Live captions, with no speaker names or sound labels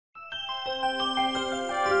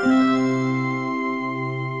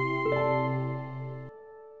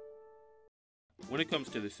When it comes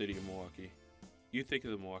to the city of Milwaukee, you think of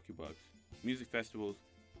the Milwaukee Bucks, music festivals,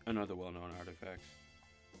 and other well-known artifacts.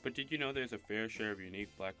 But did you know there's a fair share of unique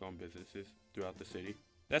black-owned businesses throughout the city?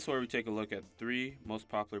 That's where we take a look at 3 most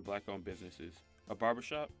popular black-owned businesses: a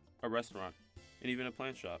barbershop, a restaurant, and even a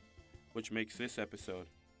plant shop, which makes this episode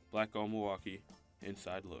Black-Owned Milwaukee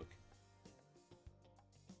Inside Look.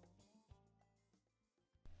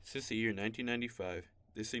 Since the year 1995,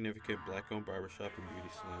 this significant black-owned barbershop and beauty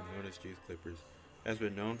salon known as G's Clippers has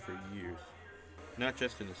been known for years, not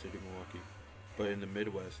just in the city of Milwaukee, but in the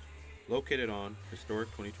Midwest. Located on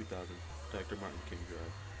historic 22,000 Dr. Martin King Drive.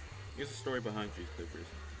 Here's the story behind G's Clippers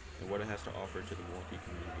and what it has to offer to the Milwaukee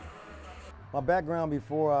community. My background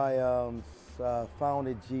before I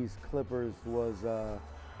founded G's Clippers was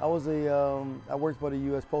I worked for the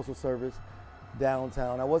U.S. Postal Service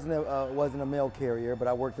downtown. I wasn't a mail carrier, but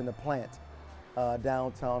I worked in the plant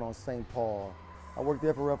downtown on St. Paul. I worked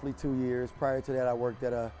there for roughly 2 years. Prior to that, I worked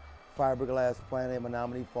at a fiberglass plant in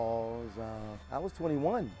Menominee Falls. I was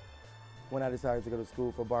 21 when I decided to go to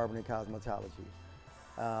school for barbering and cosmetology.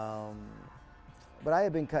 But I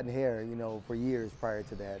had been cutting hair, for years prior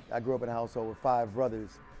to that. I grew up in a household with 5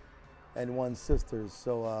 brothers and 1 sister,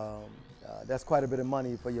 so that's quite a bit of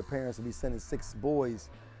money for your parents to be sending 6 boys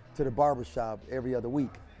to the barber shop every other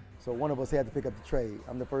week. So one of us had to pick up the trade.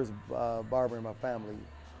 I'm the first barber in my family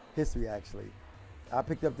history, actually. I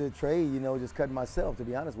picked up the trade, just cutting myself, to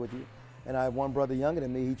be honest with you. And I have 1 brother younger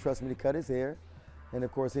than me. He trusted me to cut his hair. And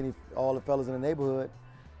of course, all the fellas in the neighborhood,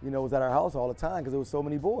 was at our house all the time because there was so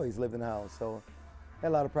many boys lived in the house. So I had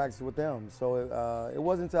a lot of practice with them. So it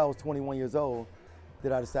wasn't until I was 21 years old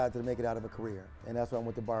that I decided to make it out of a career. And that's when I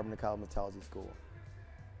went to barbering and cosmetology school.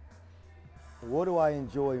 What do I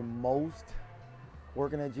enjoy most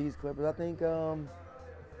working at G's Clippers? I think,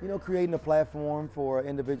 creating a platform for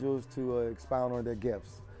individuals to expound on their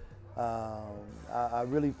gifts. I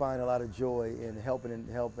really find a lot of joy in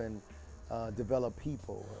helping develop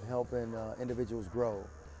people, helping individuals grow,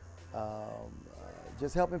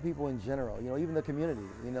 just helping people in general, even the community,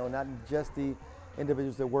 not just the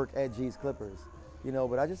individuals that work at G's Clippers,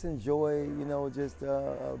 but I just enjoy,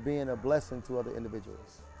 being a blessing to other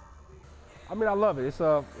individuals. I mean, I love it. It's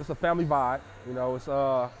a family vibe,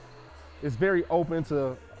 it's very open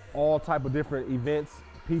to all type of different events,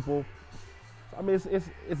 people. I mean, it's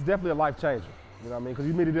definitely a life changer, because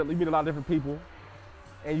you meet a lot of different people,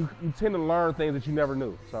 and you tend to learn things that you never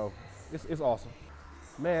knew. So it's awesome.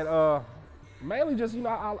 Man, mainly just,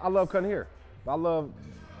 I love cutting hair. I love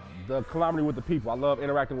the calamity with the people. I love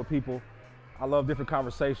interacting with people. I love different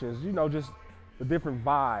conversations, just the different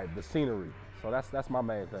vibe, the scenery. So that's my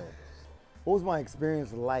main thing. What was my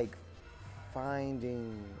experience like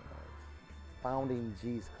founding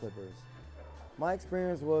G's Clippers? My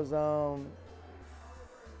experience was,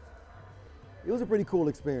 it was a pretty cool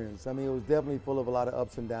experience. I mean, it was definitely full of a lot of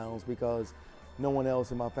ups and downs because no one else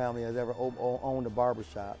in my family has ever owned a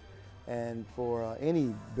barbershop, and for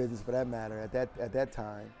any business for that matter at that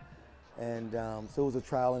time. And so it was a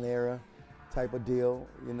trial and error type of deal,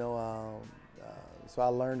 so I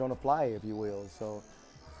learned on the fly, if you will. So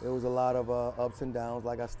it was a lot of ups and downs,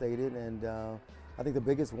 like I stated, and I think the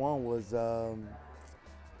biggest one was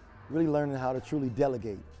really learning how to truly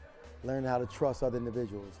delegate, learning how to trust other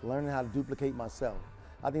individuals, learning how to duplicate myself.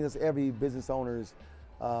 I think that's every business owner's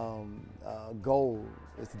goal,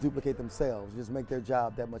 is to duplicate themselves, just make their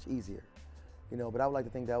job that much easier. But I would like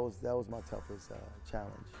to think that was my toughest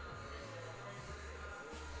challenge.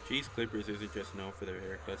 G's Clippers isn't just known for their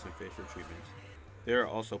haircuts and facial treatments. There are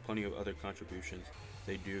also plenty of other contributions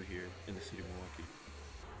they do here in the city of Milwaukee.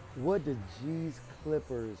 What do G's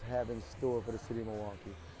Clippers have in store for the city of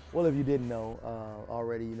Milwaukee? Well, if you didn't know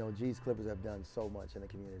already, G's Clippers have done so much in the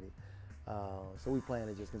community. So we plan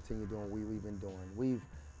to just continue doing what we've been doing. We've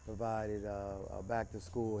provided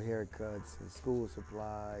back-to-school haircuts and school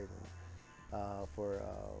supplies for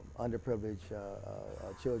underprivileged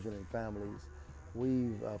children and families.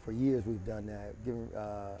 For years we've done that, giving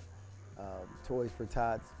Toys for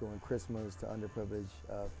Tots during Christmas to underprivileged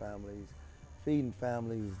families, feeding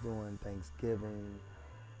families during Thanksgiving.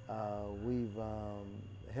 We've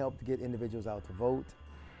helped get individuals out to vote,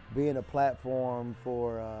 being a platform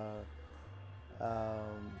for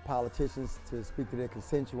politicians to speak to their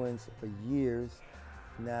constituents for years.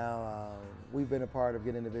 Now, we've been a part of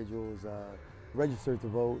getting individuals registered to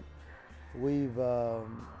vote. We've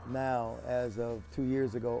now, as of 2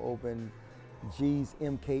 years ago, opened G's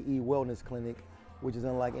MKE Wellness Clinic, which is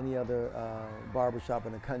unlike any other barbershop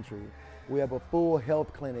in the country. We have a full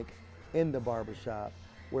health clinic in the barbershop.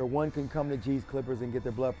 where one can come to G's Clippers and get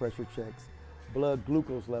their blood pressure checks, blood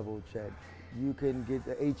glucose level checked. You can get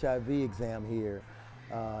the HIV exam here,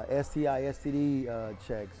 STI, STD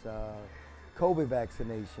checks, COVID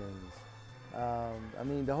vaccinations. I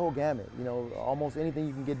mean, the whole gamut. You know, almost anything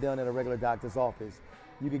you can get done at a regular doctor's office,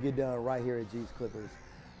 you can get done right here at G's Clippers.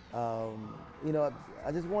 You know,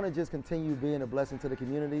 I just want to just continue being a blessing to the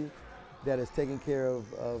community that has taken care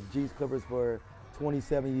of G's Clippers for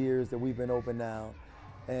 27 years that we've been open now.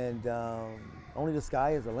 And only the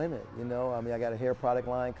sky is the limit, you know. I mean, I got a hair product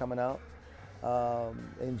line coming out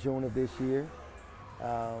in June of this year.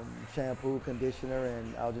 Shampoo, conditioner,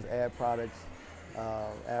 and I'll just add products.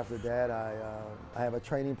 After that, I have a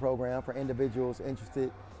training program for individuals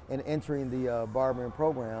interested in entering the barbering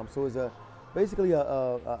program. So it's basically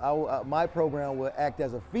my program will act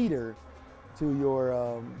as a feeder to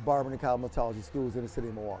your barbering and cosmetology schools in the city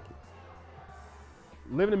of Milwaukee.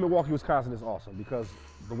 Living in Milwaukee, Wisconsin is awesome because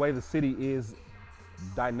the way the city is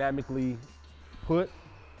dynamically put,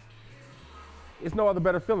 it's no other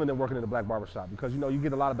better feeling than working in a black barbershop because, you know, you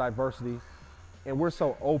get a lot of diversity and we're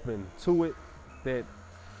so open to it that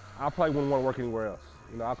I probably wouldn't want to work anywhere else.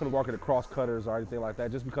 You know, I couldn't work at a Crosscutters or anything like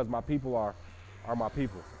that just because my people are my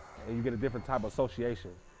people. And you get a different type of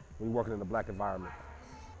association when you're working in a black environment.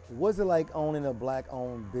 What's it like owning a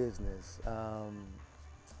black-owned business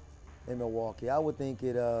in Milwaukee? I would think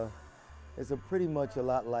it's pretty much a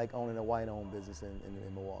lot like owning a white-owned business in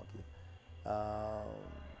Milwaukee.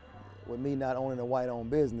 With me not owning a white-owned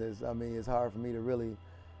business, I mean, it's hard for me to really,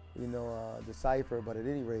 you know, decipher. But at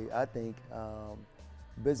any rate, I think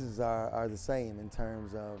businesses are the same in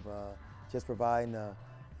terms of just providing,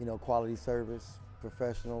 you know, quality service,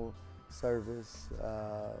 professional service.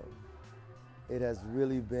 It has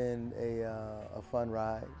really been a fun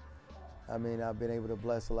ride. I mean, I've been able to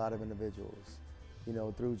bless a lot of individuals, you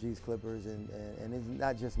know, through G's Clippers, and it's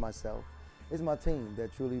not just myself. It's my team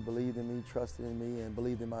that truly believed in me, trusted in me, and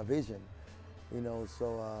believed in my vision. You know,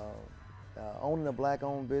 so owning a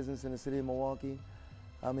black-owned business in the city of Milwaukee,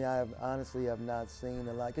 I mean, I honestly have not seen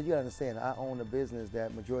a lot. Because you gotta understand, I own a business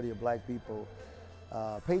that majority of black people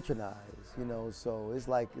patronize. You know, so it's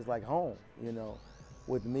like home. You know,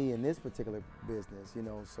 with me in this particular business. You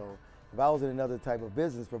know, so if I was in another type of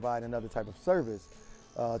business, providing another type of service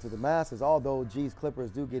to the masses, although G's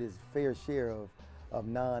Clippers do get its fair share of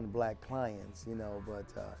non-black clients, you know, but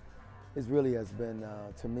it really has been,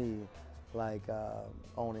 to me, like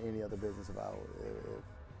owning any other business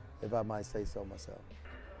if I might say so myself.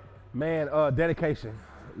 Man, dedication,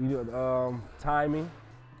 you know, timing,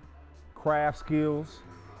 craft skills,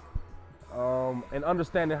 and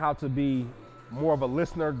understanding how to be more of a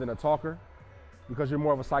listener than a talker, because you're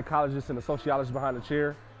more of a psychologist and a sociologist behind the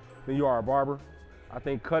chair than you are a barber. I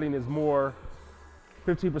think cutting is more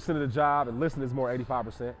 15% of the job and listening is more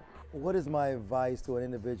 85%. What is my advice to an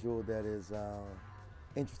individual that is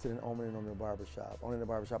interested in owning a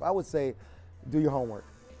barbershop? I would say do your homework.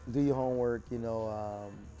 Do your homework, you know,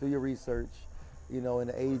 do your research. You know, in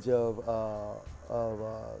the age of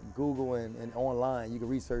Google and online, you can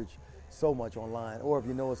research so much online. Or if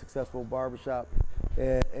you know a successful barbershop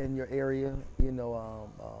in your area, you know,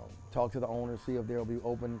 talk to the owner, see if they'll be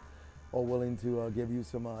open or willing to give you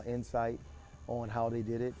some insight on how they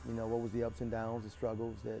did it. You know, what was the ups and downs, the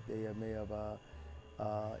struggles that they may have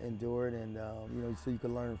endured, and you know, so you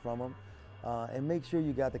can learn from them. And make sure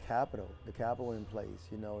you got the capital in place.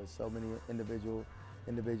 You know, it's so many individuals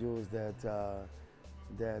that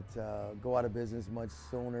go out of business much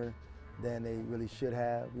sooner than they really should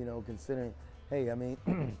have. You know, considering, hey, I mean,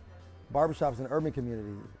 barbershops in the urban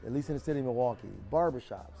community, at least in the city of Milwaukee,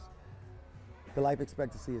 barbershops, the life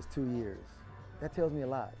expectancy is 2 years. That tells me a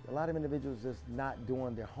lot. A lot of individuals just not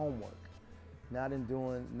doing their homework, not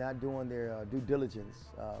doing their due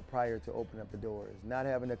diligence prior to opening up the doors, not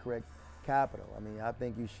having the correct capital. I mean, I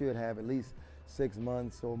think you should have at least 6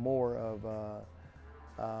 months or more of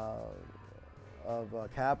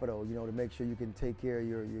capital, you know, to make sure you can take care of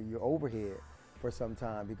your overhead for some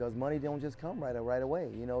time, because money don't just come right away.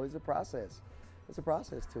 You know, it's a process. It's a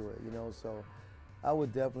process to it, you know. So I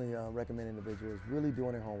would definitely recommend individuals really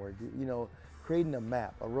doing their homework, you know, creating a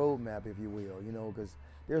map, a road map, if you will, you know, because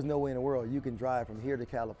there's no way in the world you can drive from here to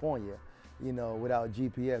California, you know, without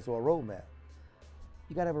GPS or a road map.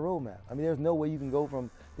 You gotta have a road map. I mean, there's no way you can go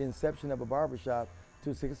from the inception of a barbershop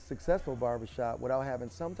to a successful barbershop without having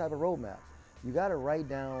some type of road map. You gotta write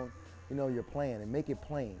down, you know, your plan and make it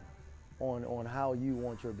plain on how you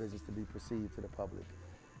want your business to be perceived to the public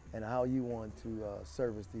and how you want to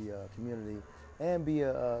service the community and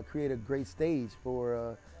create a great stage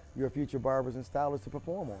for your future barbers and stylists to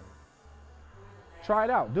perform on. Try it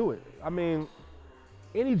out, do it. I mean,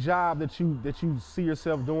 any job that you see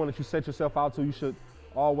yourself doing, that you set yourself out to, you should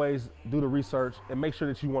always do the research and make sure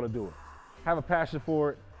that you want to do it. Have a passion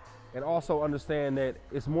for it, and also understand that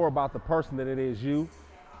it's more about the person than it is you.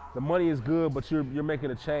 The money is good, but you're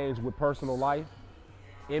making a change with personal life,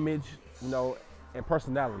 image, you know, and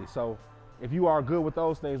personality. So if you are good with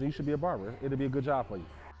those things, then you should be a barber. It'll be a good job for you.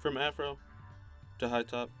 From afro to high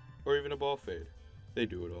top or even a ball fade, they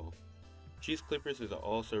do it all. Cheese Clippers is an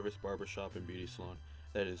all-service barbershop and beauty salon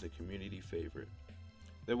that is a community favorite.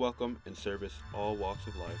 They welcome and service all walks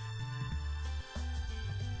of life.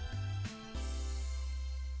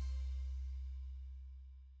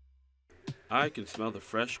 I can smell the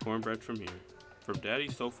fresh cornbread from here. From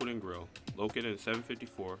Daddy's Soul Food and Grill, located in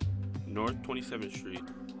 754 North 27th Street,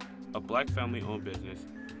 a black family-owned business,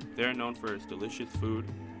 they are known for its delicious food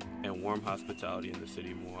and warm hospitality in the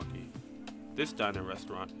city of Milwaukee. This dine-in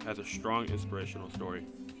restaurant has a strong inspirational story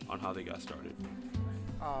on how they got started.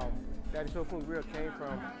 Daddy's Soul Food and Grill came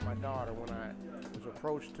from my daughter when I was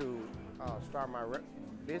approached to start my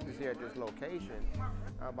business here at this location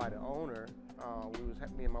by the owner.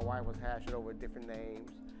 Me and my wife was hashing over different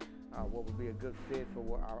names, what would be a good fit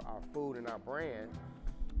for our food and our brand.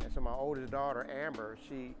 And so my oldest daughter, Amber,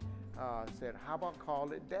 she said, how about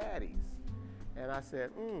call it Daddy's? And I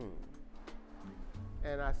said,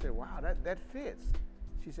 And I said, wow, that fits.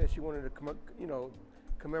 She said she wanted to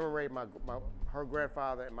commemorate her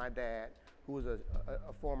grandfather and my dad, who was a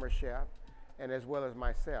former chef, and as well as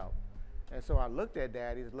myself. And so I looked at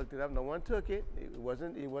Daddy's, looked it up. No one took it. It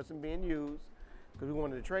wasn't being used because we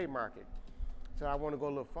wanted to trademark it. So I wanted to go a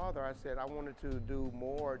little farther. I said I wanted to do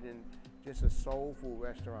more than just a soul food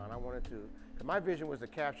restaurant. I wanted to, because my vision was to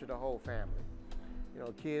capture the whole family. You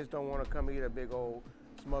know, kids don't want to come eat a big old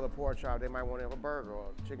smothered pork chop. They might want to have a burger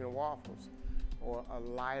or chicken and waffles or a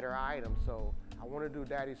lighter item. So I want to do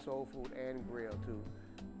Daddy's Soul Food and Grill to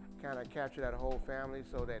kind of capture that whole family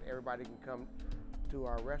so that everybody can come to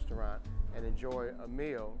our restaurant and enjoy a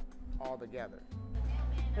meal all together.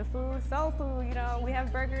 The food, soul food, you know, we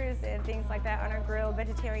have burgers and things like that on our grill,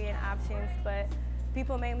 vegetarian options, but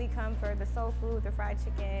people mainly come for the soul food, the fried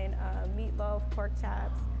chicken, meatloaf, pork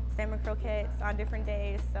chops, salmon croquettes on different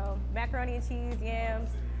days. So macaroni and cheese, yams,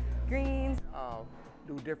 greens.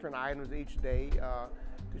 Do different items each day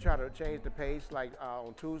to try to change the pace. Like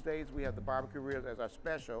on Tuesdays, we have the barbecue ribs as our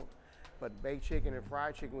special, but baked chicken and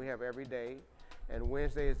fried chicken we have every day. And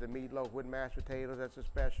Wednesday is the meatloaf with mashed potatoes, that's a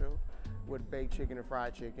special, with baked chicken and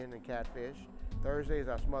fried chicken and catfish. Thursday is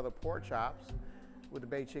our smothered pork chops with the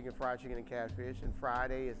baked chicken, fried chicken, and catfish. And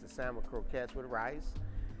Friday is the salmon croquettes with rice.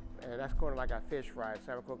 And that's kind of like our fish fries,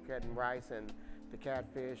 salmon croquette and rice and the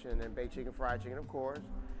catfish and then baked chicken, fried chicken, of course.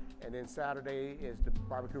 And then Saturday is the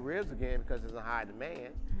barbecue ribs again because it's a high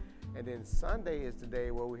demand. And then Sunday is the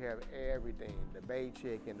day where we have everything, the baked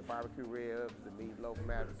chicken, the barbecue ribs, the meatloaf,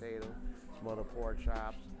 mashed potatoes, smothered pork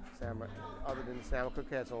chops, salmon, other than the salmon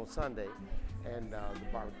croquettes on Sunday, and the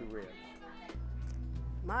barbecue ribs.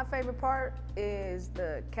 My favorite part is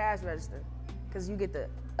the cash register, because you get to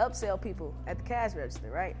upsell people at the cash register,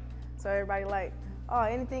 right? So everybody like, oh,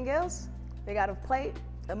 anything else? They got a plate,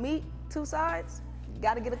 a meat, 2 sides. You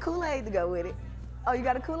got to get a Kool-Aid to go with it. Oh, you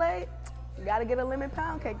got a Kool-Aid? You got to get a lemon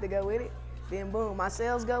pound cake to go with it. Then boom, my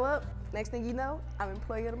sales go up. Next thing you know, I'm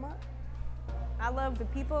Employee of the Month. I love the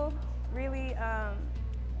people, really,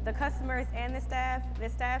 the customers and the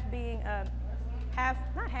staff being a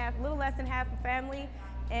little less than half a family,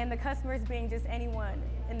 and the customers being just anyone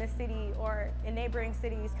in the city or in neighboring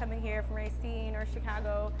cities coming here from Racine or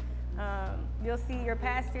Chicago. You'll see your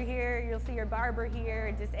pastor here, you'll see your barber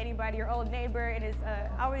here, just anybody, your old neighbor. And it's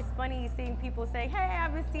always funny seeing people say, hey, I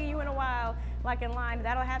haven't seen you in a while, like in line.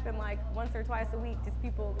 That'll happen like once or twice a week, just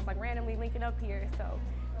people like randomly linking up here. So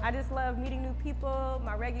I just love meeting new people,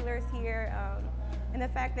 my regulars here, and the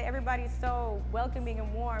fact that everybody's so welcoming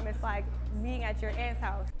and warm. It's like being at your aunt's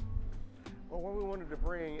house. Well, what we wanted to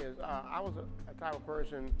bring is, I was a type of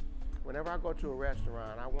person, whenever I go to a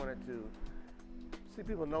restaurant, I wanted to see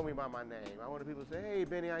people know me by my name. I wanted people to say, hey,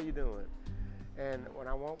 Benny, how you doing? And when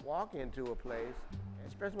I walk into a place,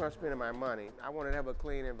 especially when I'm spending my money, I wanted to have a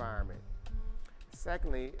clean environment.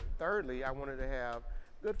 Thirdly, I wanted to have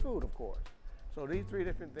good food, of course. So these 3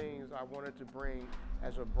 different things I wanted to bring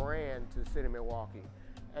as a brand to the city of Milwaukee.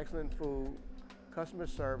 Excellent food, customer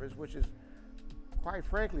service, which is quite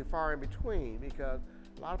frankly far in between, because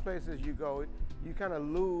a lot of places you go, you kind of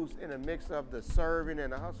lose in a mix of the serving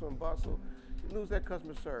and the hustle and bustle. You lose that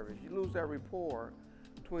customer service. You lose that rapport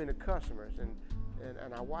between the customers.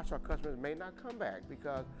 And I watch our customers may not come back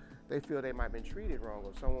because they feel they might have been treated wrong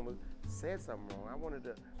or someone said something wrong. I wanted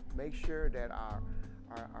to make sure that our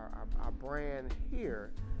our brand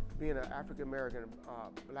here, being an African American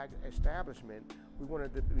black establishment, we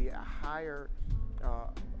wanted to be a higher,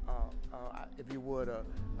 if you would, a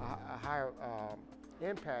higher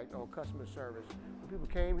impact on customer service. When people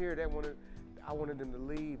came here, I wanted them to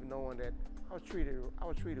leave knowing that I was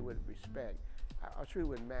treated with respect. I was treated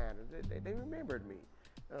with manners. They remembered me.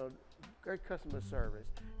 Great customer service,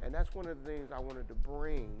 and that's one of the things I wanted to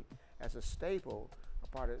bring as a staple, a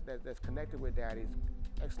part of that's connected with Daddy's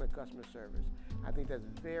excellent customer service. I think that's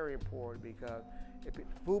very important because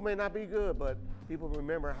food may not be good, but people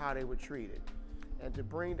remember how they were treated. And to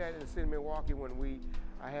bring that in the city of Milwaukee when we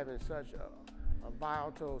are having such a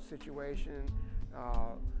volatile situation,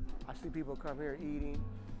 I see people come here eating.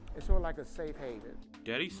 It's sort of like a safe haven.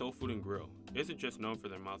 Daddy's Soul Food and Grill isn't just known for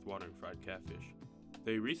their mouth-watering fried catfish.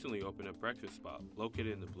 They recently opened a breakfast spot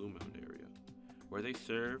located in the Blue Mound area, where they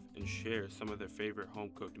serve and share some of their favorite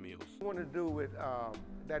home-cooked meals. What we wanted to do with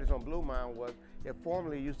Daddy's on Blue Mound was, it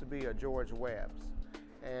formerly used to be a George Webb's,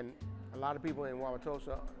 and a lot of people in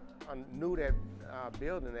Wauwatosa knew that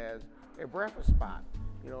building as a breakfast spot,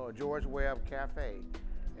 you know, a George Webb cafe.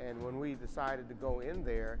 And when we decided to go in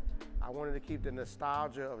there, I wanted to keep the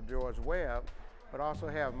nostalgia of George Webb, but also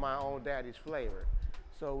have my own Daddy's flavor.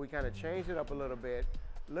 So we kind of changed it up a little bit,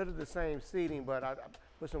 the same seating, but I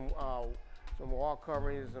put some wall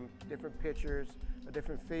coverings, some different pictures, a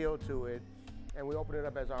different feel to it, and we opened it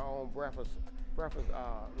up as our own breakfast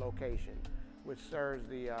location, which serves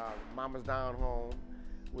the Mama's Down Home,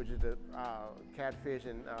 which is the catfish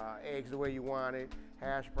and eggs the way you want it,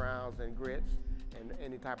 hash browns and grits, and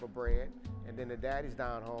any type of bread, and then the Daddy's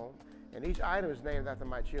Down Home. And each item is named after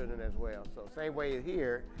my children as well. So same way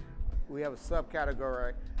here, we have a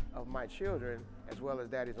subcategory of my children as well as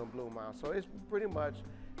Daddy's on Blue Mound. So it's pretty much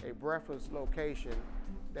a breakfast location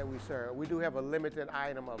that we serve. We do have a limited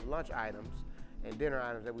item of lunch items and dinner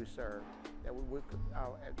items that we serve, that we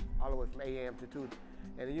all the way from a.m. to 2.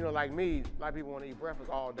 And you know, like me, a lot of people want to eat breakfast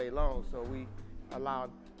all day long, so we allow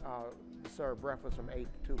to serve breakfast from 8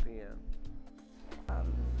 to 2 p.m.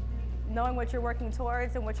 Knowing what you're working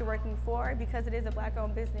towards and what you're working for, because it is a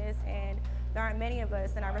black-owned business and there aren't many of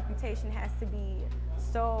us, and our reputation has to be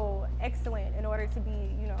so excellent in order to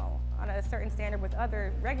be, you know, on a certain standard with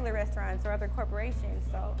other regular restaurants or other corporations.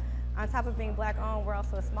 So on top of being black-owned, we're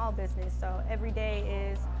also a small business. So every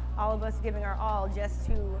day is all of us giving our all just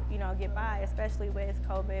to, you know, get by, especially with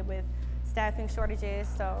COVID, with staffing shortages.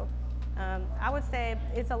 So I would say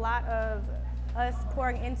it's a lot of us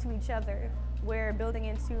pouring into each other. We're building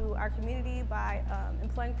into our community by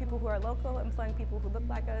employing people who are local, employing people who look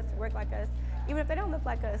like us, work like us. Even if they don't look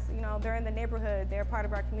like us, you know, they're in the neighborhood, they're part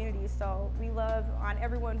of our community. So we love on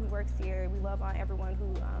everyone who works here, we love on everyone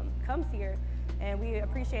who comes here, and we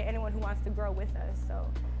appreciate anyone who wants to grow with us. So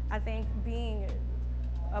I think being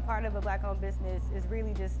a part of a black-owned business is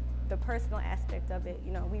really just the personal aspect of it.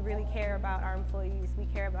 You know, we really care about our employees, we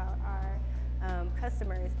care about our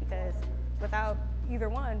customers, because without either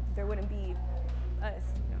one, there wouldn't be us.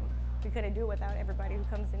 You know, we couldn't do it without everybody who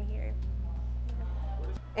comes in here.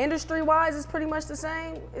 Industry-wise, it's pretty much the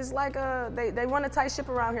same. It's like they run a tight ship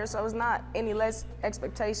around here, so it's not any less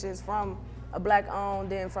expectations from a black-owned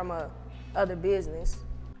than from a other business.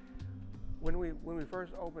 When we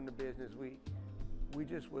first opened the business, we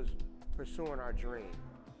just was pursuing our dream.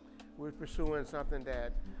 We were pursuing something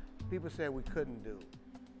that people said we couldn't do.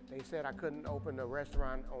 They said I couldn't open a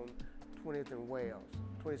restaurant on 20th and Wales,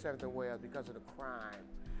 27th and Wales, because of the crime,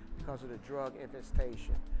 because of the drug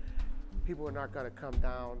infestation. People are not going to come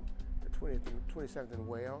down to 20th and 27th and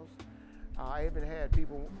Wales. I even had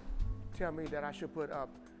people tell me that I should put up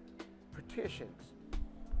petitions.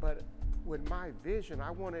 But with my vision, I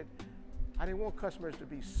didn't want customers to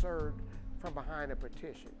be served from behind a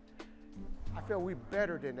petition. I felt we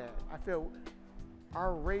better than that. I felt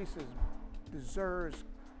our race deserves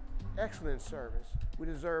excellent service. We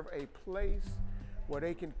deserve a place where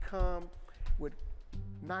they can come with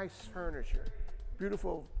nice furniture,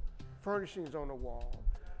 beautiful furnishings on the wall,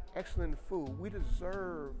 excellent food. We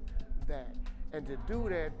deserve that. And to do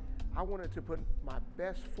that, I wanted to put my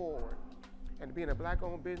best forward. And being a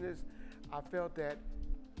black-owned business, I felt that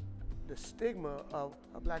the stigma of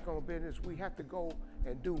a black-owned business, we have to go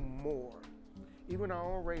and do more. Even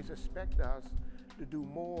our own race expect us to do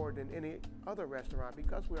more than any other restaurant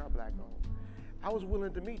because we are black-owned. I was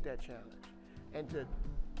willing to meet that challenge, and to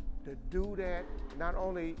do that, not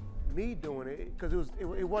only me doing it, because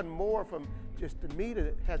it wasn't more from just me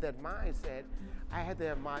to have that mindset. I had to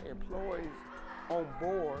have my employees on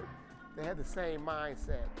board. They had the same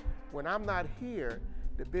mindset. When I'm not here,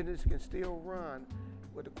 the business can still run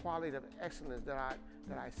with the quality of excellence that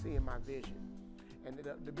I see in my vision. And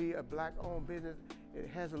to be a black-owned business, it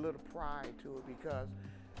has a little pride to it, because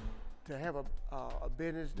to have a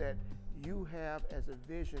business that you have as a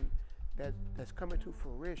vision that's coming to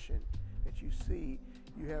fruition, that you see,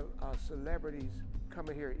 you have celebrities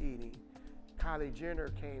coming here eating. Kylie Jenner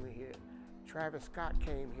came in here. Travis Scott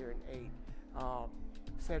came here and ate.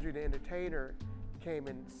 Cedric the Entertainer came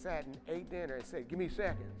and sat and ate dinner and said, "Give me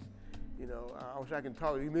seconds." You know, I wish I can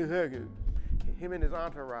talk. Give me seconds. Him and his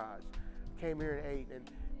entourage came here and ate, and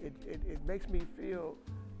it makes me feel,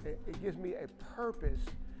 it gives me a purpose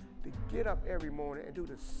to get up every morning and do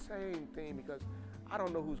the same thing, because I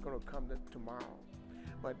don't know who's going to come tomorrow.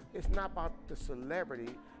 But it's not about the celebrity.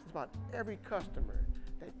 It's about every customer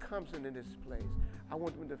that comes into this place. I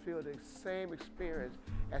want them to feel the same experience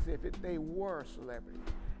as if they were a celebrity.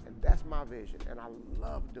 And that's my vision, and I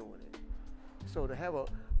love doing it. So to have a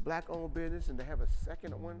black-owned business and to have a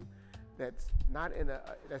second one that's not in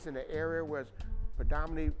that's in an area where it's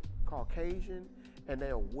predominantly Caucasian, and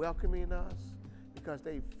they are welcoming us because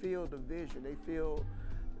they feel the vision, they feel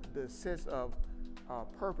the sense of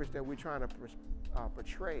purpose that we're trying to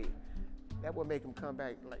portray. That would make them come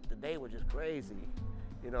back. Like, today was just crazy,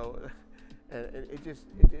 you know, and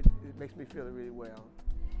it makes me feel really well.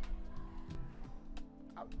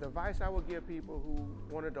 The advice I would give people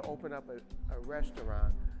who wanted to open up a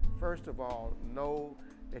restaurant, first of all, know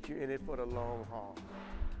that you're in it for the long haul.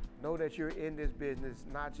 Know that you're in this business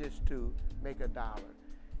not just to make a dollar.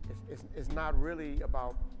 It's not really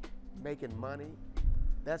about making money.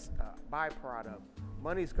 That's a byproduct.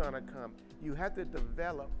 Money's gonna come. You have to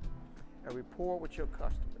develop a rapport with your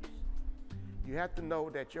customers. You have to know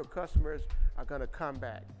that your customers are gonna come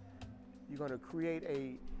back. You're gonna create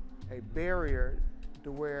a barrier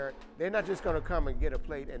to where they're not just gonna come and get a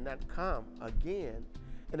plate and not come again.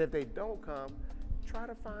 And if they don't come, try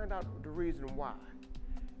to find out the reason why.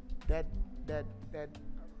 That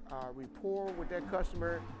rapport with that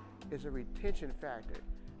customer is a retention factor,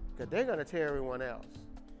 because they're gonna tell everyone else.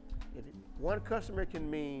 If one customer can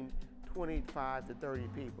mean 25 to 30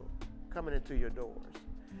 people coming into your doors.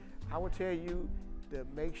 I would tell you to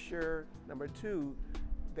make sure, number two,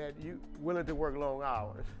 that you're willing to work long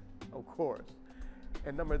hours, of course.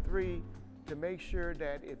 And number three, to make sure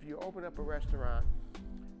that if you open up a restaurant,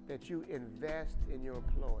 that you invest in your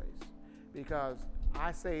employees. Because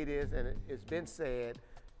I say this, and it's been said,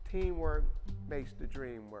 teamwork makes the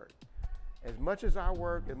dream work. As much as I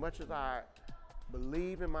work, as much as I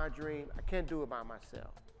believe in my dream, I can't do it by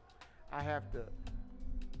myself. I have to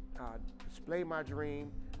display my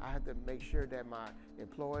dream. I have to make sure that my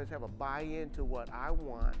employees have a buy-in to what I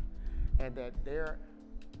want, and that they're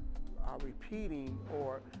repeating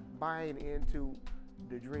or buying into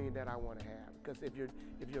the dream that I want to have. Because if your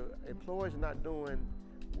employees are not doing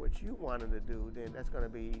what you want them to do, then that's going to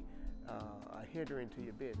be a hindering to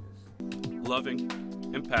your business. Loving,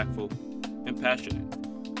 impactful, and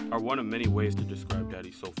passionate are one of many ways to describe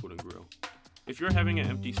Daddy's Soul Food and Grill. If you're having an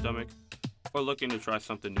empty stomach or looking to try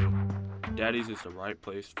something new, Daddy's is the right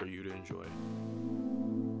place for you to enjoy.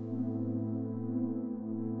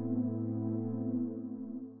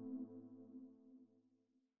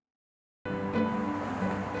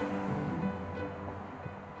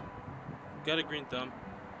 Got a green thumb?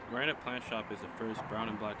 Granite Plant Shop is the first brown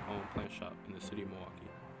and black owned plant shop in the city of Milwaukee,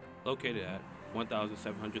 located at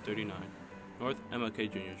 1739 North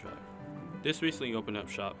MLK Jr. Drive. This recently opened up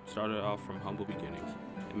shop started off from humble beginnings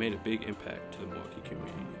and made a big impact to the Milwaukee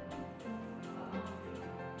community.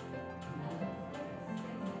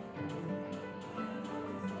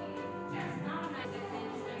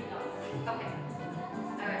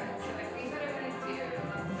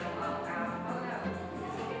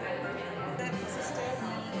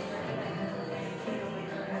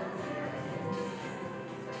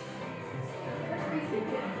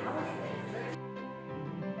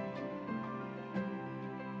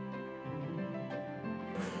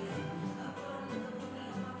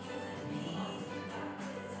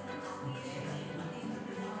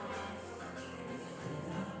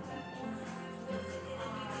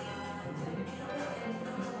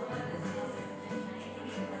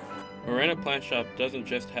 Granite Plant Shop doesn't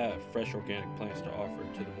just have fresh organic plants to offer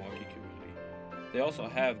to the Milwaukee community. They also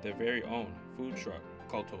have their very own food truck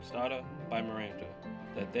called Tostada by Miranda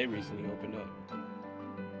that they recently opened up.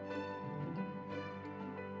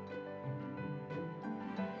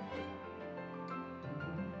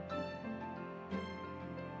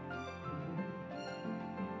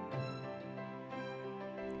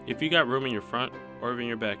 If you got room in your front or even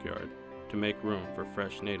your backyard to make room for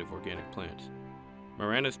fresh native organic plants,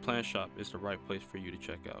 Miranda's Plant Shop is the right place for you to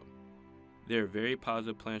check out. They're a very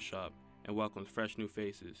positive plant shop and welcomes fresh new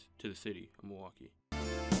faces to the city of Milwaukee.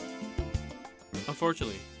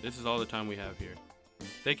 Unfortunately, this is all the time we have here.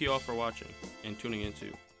 Thank you all for watching and tuning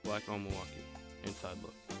into Black-Owned Milwaukee Inside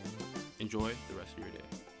Look. Enjoy the rest of your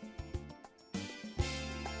day.